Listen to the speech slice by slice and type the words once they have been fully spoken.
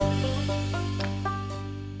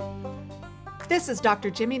This is Dr.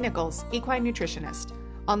 Jimmy Nichols, equine nutritionist.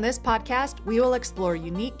 On this podcast, we will explore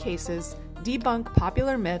unique cases, debunk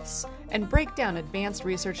popular myths, and break down advanced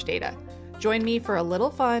research data. Join me for a little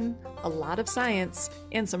fun, a lot of science,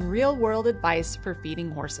 and some real-world advice for feeding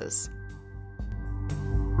horses.